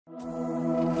Hello,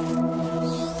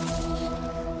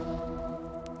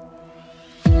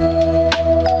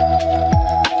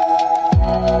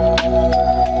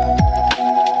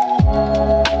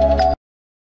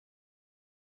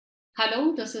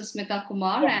 this is Smita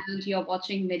Kumar and you're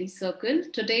watching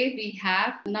Medicircle. Today we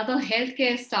have another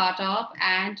healthcare startup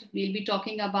and we'll be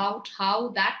talking about how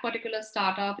that particular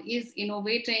startup is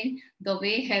innovating the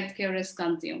way healthcare is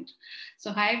consumed.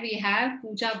 So hi, we have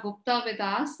Pooja Gupta with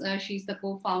us. She's the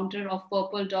co-founder of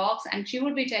PurpleDocs and she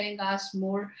will be telling us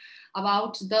more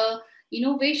about the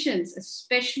innovations,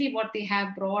 especially what they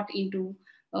have brought into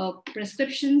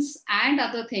prescriptions and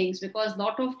other things, because a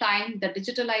lot of time the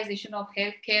digitalization of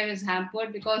healthcare is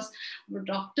hampered because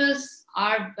doctors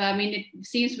are, it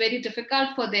seems very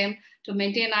difficult for them to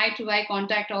maintain eye-to-eye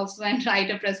contact also and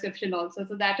write a prescription also.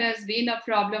 So that has been a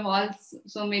problem all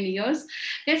so many years.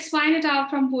 Let's find it out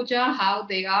from Pooja how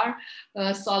they are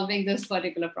solving this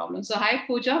particular problem. So hi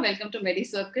Pooja, welcome to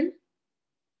Medicircle.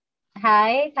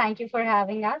 Hi, thank you for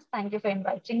having us. Thank you for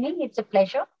inviting me. It's a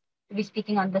pleasure to be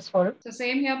speaking on this forum. So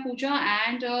same here, Pooja,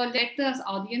 and let the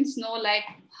audience know like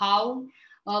how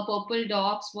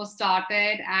PurpleDocs was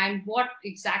started and what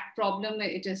exact problem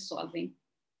it is solving.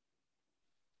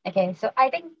 Okay, so I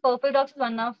think PurpleDocs is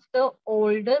one of the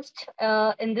oldest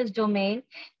in this domain.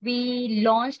 We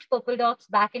launched PurpleDocs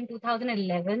back in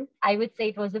 2011. I would say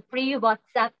it was a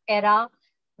pre-WhatsApp era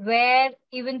where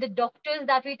even the doctors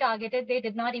that we targeted, they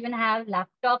did not even have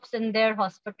laptops in their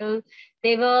hospital.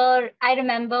 I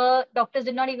remember doctors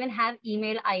did not even have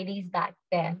email IDs back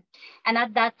then. And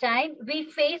at that time, we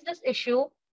faced this issue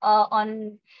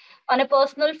on a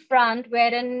personal front,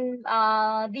 wherein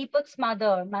Deepak's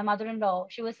mother, my mother-in-law,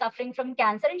 she was suffering from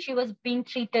cancer and she was being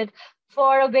treated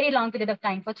for a very long period of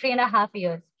time, for 3.5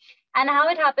 years. And how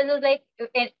it happens is like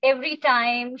every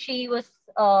time she was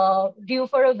due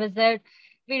for a visit,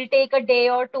 we'll take a day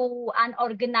or two and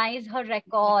organize her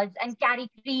records and carry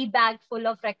 3 bags full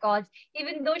of records,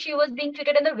 even though she was being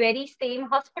treated in the very same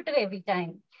hospital every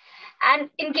time. And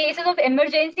in cases of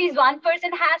emergencies, one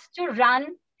person has to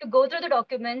run to go through the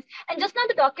documents, and just not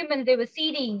the documents, there were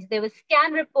CDs, there were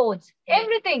scan reports,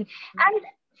 everything. And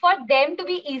for them to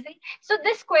be easy. So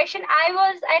this question,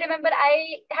 I remember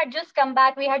I had just come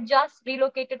back. We had just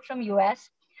relocated from US.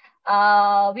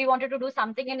 We wanted to do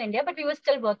something in India, but we were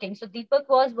still working. So Deepak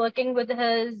was working with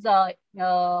his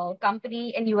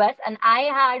company in US, and I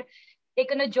had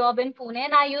taken a job in Pune,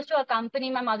 and I used to accompany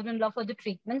my mother-in-law for the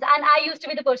treatments. And I used to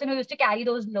be the person who used to carry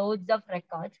those loads of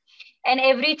records. And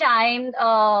every time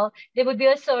there would be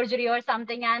a surgery or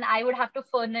something, and I would have to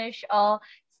furnish a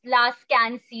last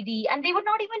scan CD, and they would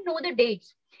not even know the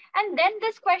dates. And then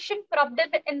this question cropped up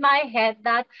in my head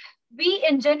that we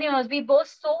engineers, we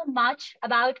boast so much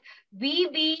about we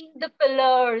being the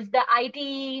pillars, the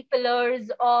IT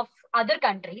pillars of other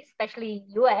countries, especially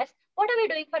US. What are we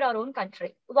doing for our own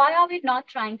country? Why are we not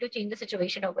trying to change the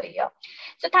situation over here?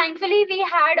 So thankfully, we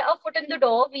had a foot in the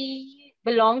door. We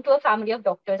belong to a family of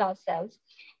doctors ourselves,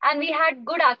 and we had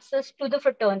good access to the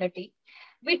fraternity.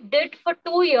 We did for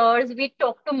 2 years. We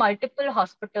talked to multiple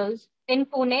hospitals in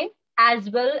Pune as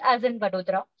well as in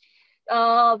Vadodara.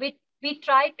 We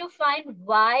tried to find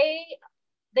why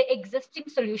the existing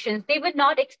solutions, they were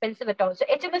not expensive at all. So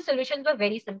HMS solutions were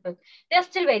very simple. They're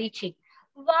still very cheap.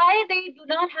 Why they do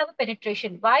not have a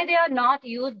penetration, why they are not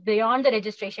used beyond the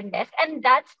registration desk. And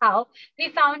that's how we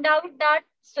found out that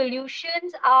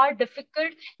solutions are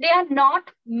difficult. They are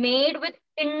not made with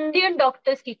Indian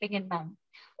doctors keeping in mind.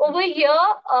 Over here,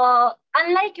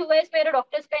 unlike US where a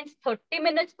doctor spends 30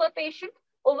 minutes per patient,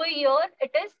 over here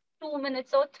it is 2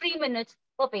 minutes or 3 minutes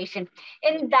per patient.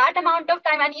 In that amount of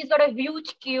time, and he's got a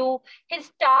huge queue, his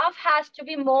staff has to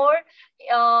be more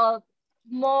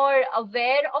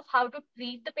aware of how to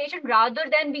treat the patient rather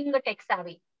than being a tech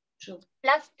savvy. True.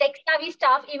 Plus, tech savvy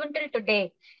staff, even till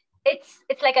today, it's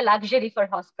like a luxury for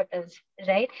hospitals,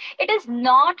 right? It is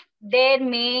not their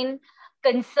main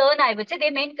concern, I would say.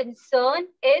 Their main concern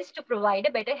is to provide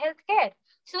a better healthcare.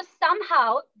 So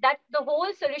somehow that the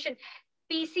whole solution,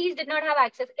 PCs did not have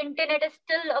access. Internet is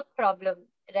still a problem,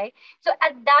 right? So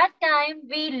at that time,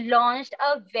 we launched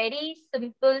a very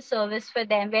simple service for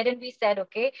them wherein we said,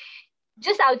 okay,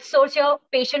 just outsource your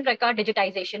patient record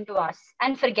digitization to us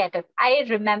and forget it. I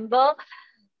remember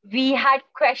we had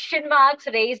question marks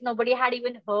raised. Nobody had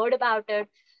even heard about it.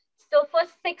 So for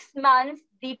 6 months,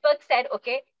 Deepak said,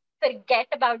 okay, forget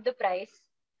about the price.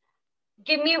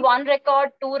 Give me 1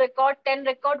 record, 2 record, 10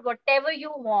 record, whatever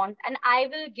you want. And I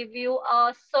will give you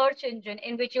a search engine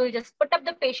in which you'll just put up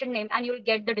the patient name and you'll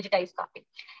get the digitized copy.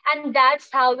 And that's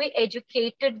how we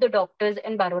educated the doctors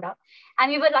in Baroda.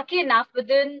 And we were lucky enough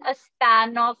within a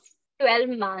span of 12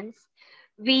 months,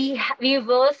 we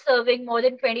were serving more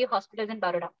than 20 hospitals in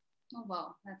Baroda. Oh,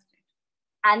 wow. That's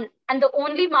great. And the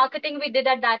only marketing we did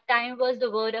at that time was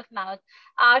the word of mouth.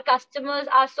 Our customers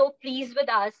are so pleased with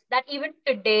us that even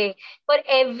today, for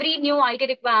every new IT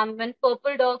requirement,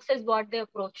 PurpleDocs is what they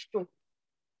approach to.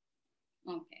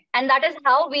 Okay. And that is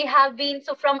how we have been.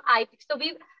 So from IP,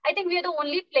 I think we are the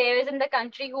only players in the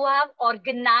country who have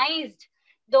organized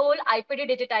the whole IPD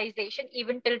digitization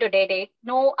even till today date.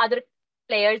 No other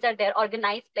players are there,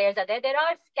 organized players are there. There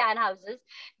are scan houses,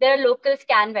 there are local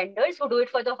scan vendors who do it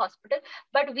for the hospital,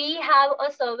 but we have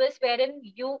a service wherein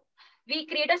we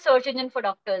create a search engine for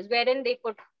doctors, wherein they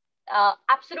put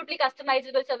absolutely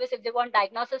customizable service if they want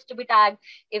diagnosis to be tagged,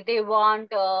 if they want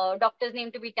doctor's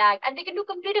name to be tagged, and they can do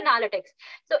complete analytics.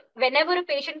 So whenever a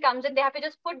patient comes in, they have to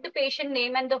just put the patient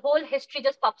name and the whole history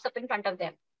just pops up in front of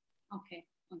them. Okay.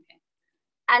 Okay.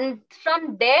 And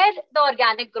from there, the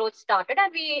organic growth started,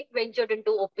 and we ventured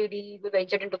into OPD, we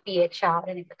ventured into PHR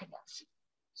and everything else.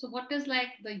 So what is like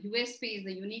the USPs,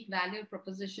 the unique value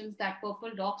propositions that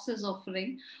PurpleDocs is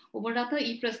offering over other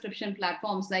e-prescription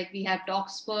platforms like we have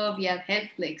DocSpur, we have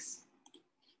HealthClicks?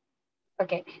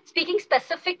 Okay. Speaking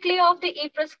specifically of the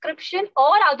e-prescription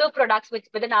or other products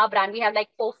within our brand, we have like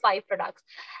 4-5 products.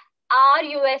 Our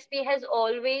USP has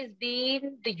always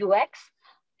been the UX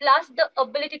plus the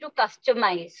ability to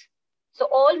customize. So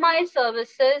all my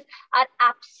services are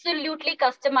absolutely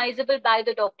customizable by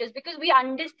the doctors because we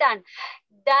understand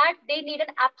that they need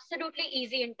an absolutely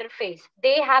easy interface.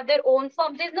 They have their own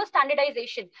form. There's no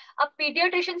standardization. A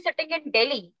pediatrician sitting in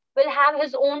Delhi will have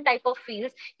his own type of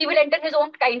fields. He will enter his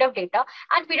own kind of data.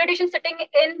 And pediatrician sitting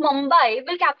in Mumbai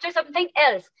will capture something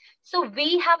else. So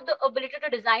we have the ability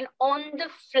to design on the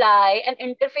fly an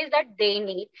interface that they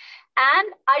need.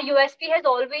 And our USP has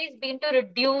always been to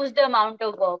reduce the amount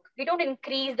of work. We don't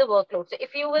increase the workload. So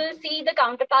if you will see the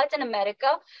counterparts in America,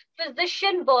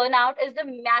 physician burnout is a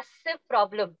massive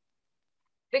problem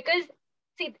because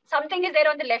see, something is there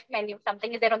on the left menu,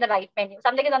 something is there on the right menu,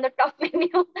 something is on the top menu.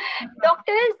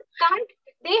 Doctors can't,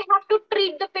 they have to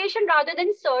treat the patient rather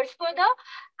than search for the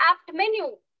apt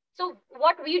menu. So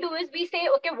what we do is we say,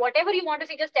 okay, whatever you want to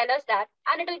see, just tell us that,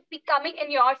 and it'll be coming in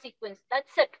your sequence.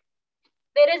 That's it.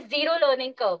 There is zero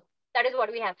learning curve. That is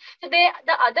what we have. So the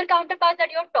other counterparts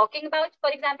that you're talking about, for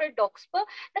example, DocSpur,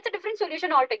 that's a different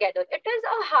solution altogether. It is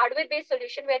a hardware-based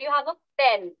solution where you have a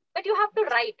pen, but you have to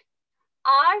write.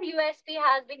 Our USP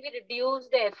has been we reduce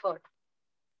the effort.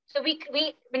 So we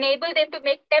enable them to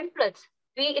make templates.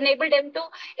 We enable them to,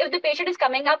 if the patient is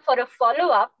coming up for a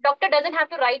follow-up, doctor doesn't have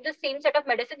to write the same set of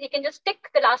medicines. He can just tick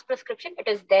the last prescription. It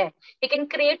is there. He can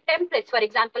create templates. For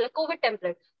example, a COVID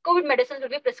template. COVID medicines will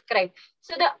be prescribed.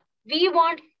 So we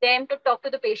want them to talk to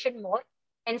the patient more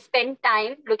and spend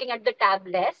time looking at the tab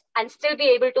less and still be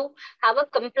able to have a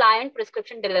compliant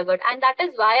prescription delivered. And that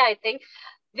is why I think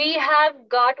we have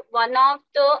got one of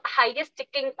the highest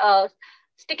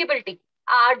stickability.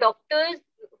 Our doctors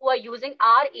who are using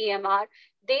our EMR,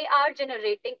 they are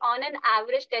generating on an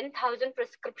average 10,000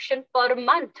 prescription per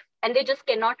month, and they just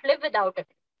cannot live without it.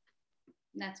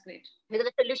 That's great. Because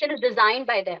the solution is designed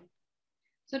by them.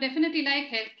 So definitely like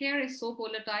healthcare is so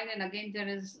volatile, and again, there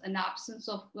is an absence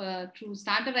of true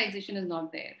standardization is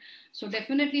not there. So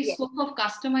definitely Yes. scope of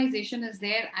customization is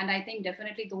there. And I think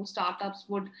definitely those startups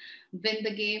would win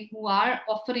the game who are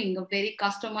offering a very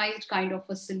customized kind of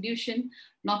a solution,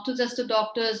 not to just the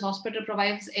doctors, hospital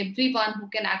providers, everyone who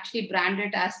can actually brand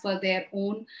it as per their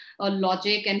own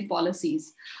logic and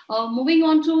policies. Moving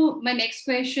on to my next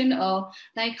question,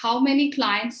 like how many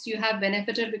clients you have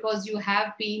benefited because you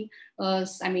have been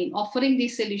offering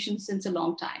these solutions since a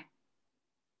long time?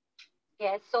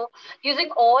 Yes, so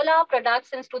using all our products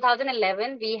since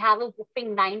 2011, we have a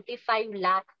whopping 95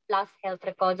 lakh plus health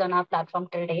records on our platform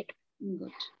till date.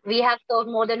 Good. We have served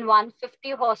more than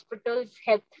 150 hospitals.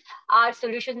 Our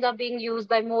solutions are being used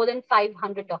by more than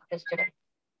 500 doctors today.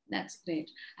 That's great.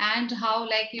 And how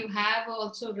like you have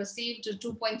also received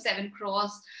 2.7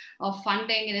 crores of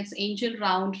funding in its angel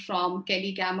round from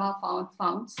Kelly Gamma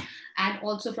Funds and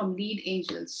also from Lead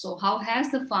Angels. So how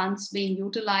has the funds been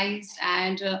utilized,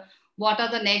 and what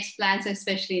are the next plans,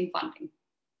 especially in funding?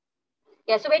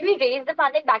 Yeah, so when we raised the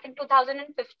funding back in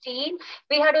 2015,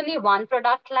 we had only one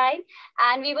product line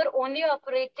and we were only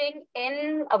operating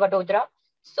in Vadodara.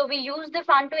 So we used the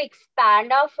fund to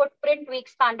expand our footprint. We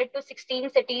expanded to 16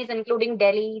 cities, including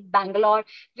Delhi, Bangalore.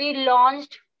 We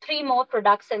launched 3 more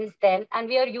products since then, and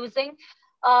we are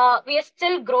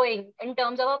still growing in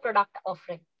terms of our product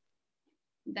offering.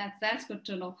 That's good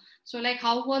to know. So like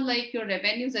how were like your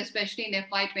revenues, especially in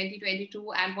FY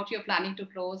 2022, and what you're planning to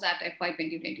close at FY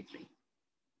 2023?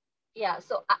 Yeah,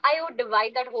 so I would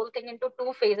divide that whole thing into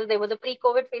two phases. There was a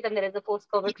pre-COVID phase and there is a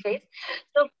post-COVID phase.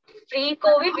 So And pre-COVID,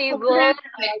 how we COVID were has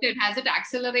affected? Has it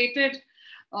accelerated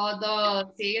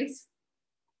the sales?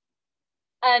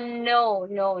 no,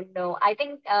 no, no. I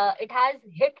think it has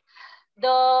hit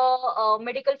the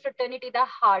medical fraternity the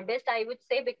hardest, I would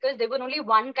say, because there were only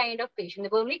one kind of patient.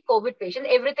 There were only COVID patients.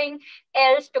 Everything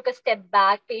else took a step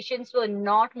back. Patients were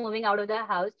not moving out of their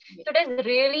house. Yeah. So it has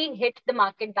really hit the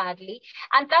market badly.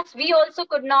 And plus, we also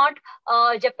could not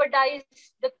jeopardize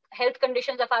the health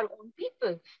conditions of our own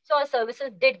people. So our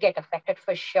services did get affected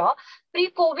for sure.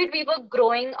 Pre-COVID, we were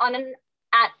growing on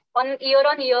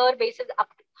year-on-year basis, up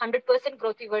to 100%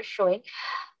 growth we were showing.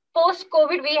 Post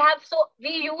COVID, we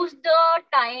used the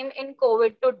time in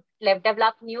COVID to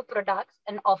develop new products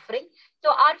and offering. So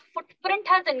our footprint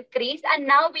has increased, and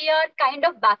now we are kind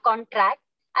of back on track.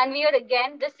 And we are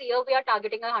again this year we are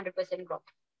targeting 100% growth.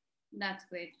 That's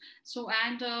great. So,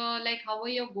 and like, how are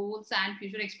your goals and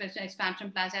future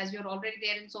expansion plans as you're already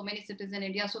there in so many cities in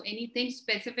India? So, anything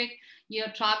specific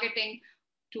you're targeting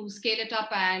to scale it up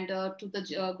and to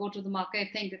the go to the market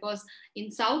thing? Because in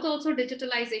South also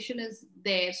digitalization is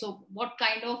there. So, what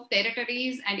kind of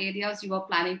territories and areas you are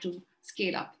planning to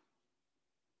scale up?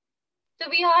 So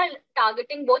we are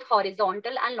targeting both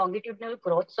horizontal and longitudinal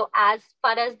growth. So as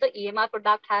far as the EMR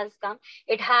product has come,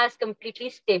 it has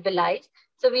completely stabilized.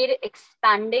 So we're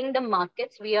expanding the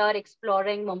markets. We are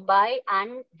exploring Mumbai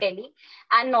and Delhi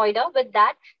and Noida with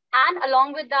that. And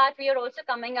along with that, we are also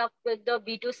coming up with the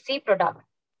B2C product,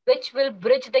 which will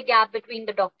bridge the gap between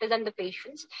the doctors and the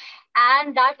patients.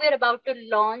 And that we're about to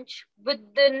launch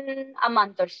within a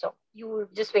month or so. You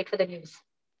just wait for the news.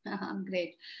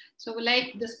 Great. So,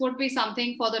 like, this would be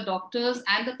something for the doctors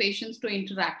and the patients to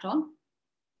interact on.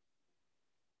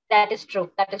 That is true.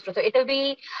 That is true. So it will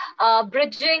be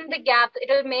bridging the gap.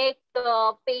 It will make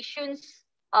the patients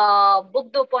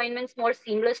book the appointments more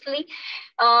seamlessly,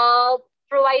 uh,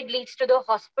 provide leads to the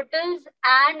hospitals,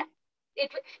 and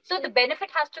it. So the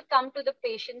benefit has to come to the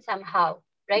patient somehow,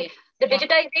 right? Yes. The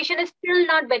digitization is still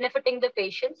not benefiting the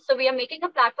patients. So we are making a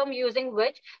platform using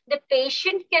which the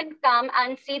patient can come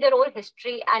and see their own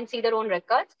history and see their own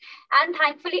records. And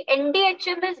thankfully,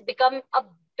 NDHM has become a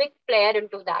big player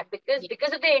into that because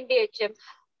of the NDHM,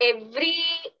 every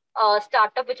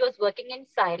startup which was working in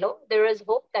silo, there is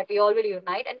hope that we all will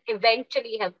unite and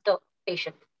eventually help the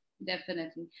patient.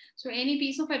 Definitely. So, any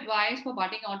piece of advice for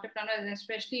budding entrepreneurs,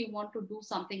 especially you want to do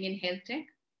something in health tech?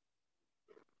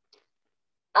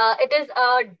 It is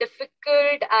a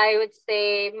difficult, I would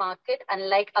say, market,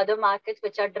 unlike other markets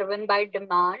which are driven by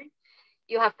demand.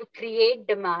 You have to create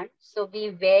demand. So be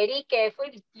very careful.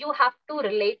 You have to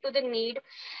relate to the need.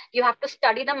 You have to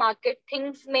study the market.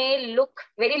 Things may look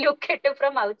very lucrative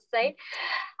from outside.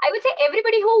 I would say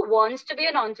everybody who wants to be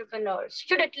an entrepreneur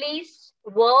should at least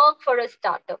work for a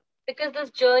startup, because this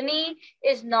journey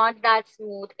is not that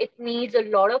smooth. It needs a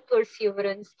lot of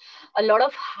perseverance, a lot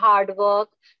of hard work,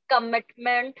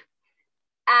 commitment,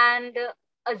 and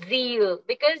a zeal.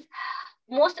 Because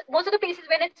most of the places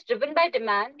when it's driven by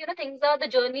demand, the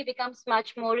journey becomes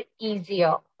much more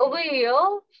easier. Over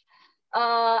here,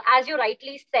 as you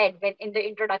rightly said when in the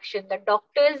introduction, the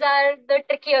doctors are the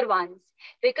trickier ones,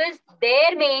 because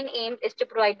their main aim is to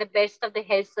provide the best of the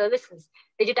health services.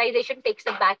 Digitization takes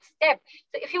a back step.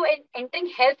 So if you are entering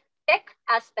health tech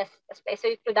as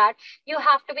specific to that, you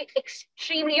have to be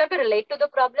extremely, you have to relate to the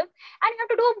problem, and you have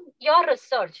to do your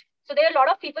research. So there are a lot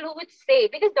of people who would say,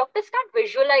 because doctors can't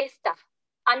visualize stuff,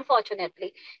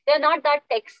 unfortunately, they're not that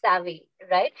tech savvy,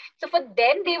 right? So for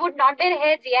them, they would nod their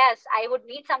heads, yes, I would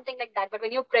need something like that. But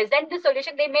when you present the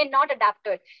solution, they may not adapt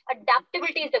to it.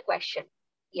 Adaptability is the question.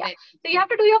 Yeah. So you have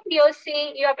to do your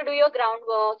POC, you have to do your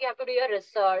groundwork, you have to do your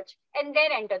research, and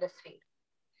then enter this field.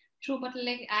 True, but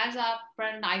like as our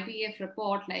an IPF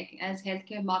report, like as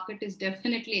healthcare market is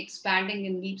definitely expanding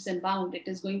in leaps and bounds. It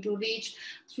is going to reach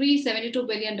 $372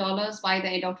 billion by the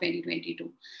end of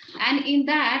 2022. And in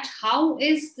that, how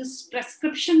is this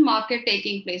prescription market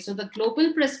taking place? So the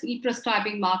global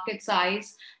e-prescribing market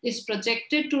size is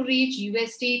projected to reach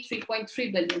USD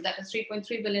 3.3 billion. That is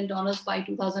 $3.3 billion by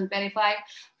 2025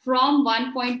 from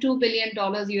 $1.2 billion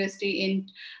USD in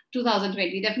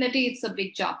 2020. Definitely, it's a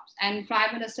big jump. And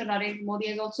Prime Minister Narendra Modi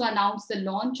has also announced the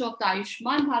launch of the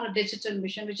Ayushman Bharat Digital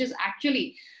Mission, which is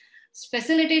actually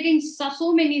facilitating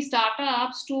so many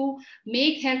startups to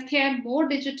make healthcare more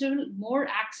digital, more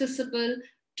accessible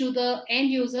to the end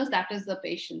users, that is the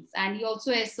patients. And he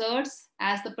also asserts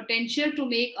as the potential to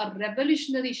make a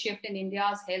revolutionary shift in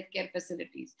India's healthcare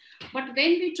facilities. But when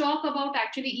we talk about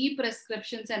actually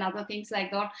e-prescriptions and other things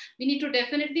like that, we need to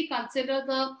definitely consider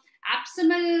the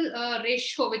abysmal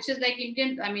ratio, which is like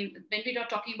Indian, I mean, when we are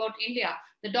talking about India,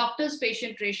 the doctor's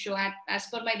patient ratio, as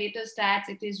per my latest stats,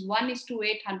 it is 1 is to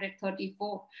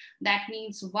 834. That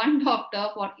means one doctor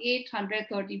for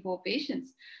 834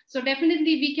 patients. So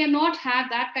definitely we cannot have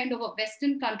that kind of a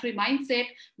Western country mindset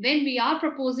when we are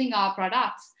proposing our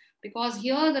products, because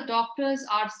here the doctors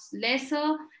are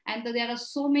lesser and there are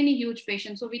so many huge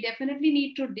patients. So we definitely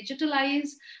need to digitalize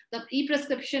the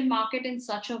e-prescription market in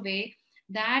such a way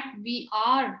that we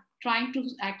are trying to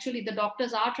actually, the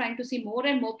doctors are trying to see more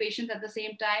and more patients at the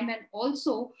same time, and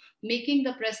also making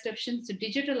the prescriptions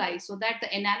digitalized so that the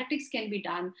analytics can be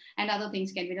done and other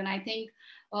things can be done. I think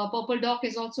PurpleDoc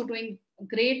is also doing a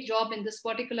great job in this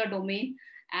particular domain.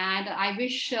 And I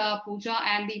wish Pooja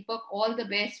and Deepak all the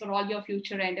best for all your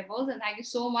future endeavors. And thank you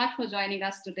so much for joining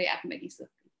us today at Medicircle.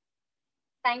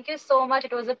 Thank you so much.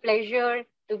 It was a pleasure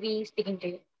to be speaking to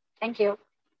you. Thank you.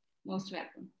 Most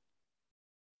welcome.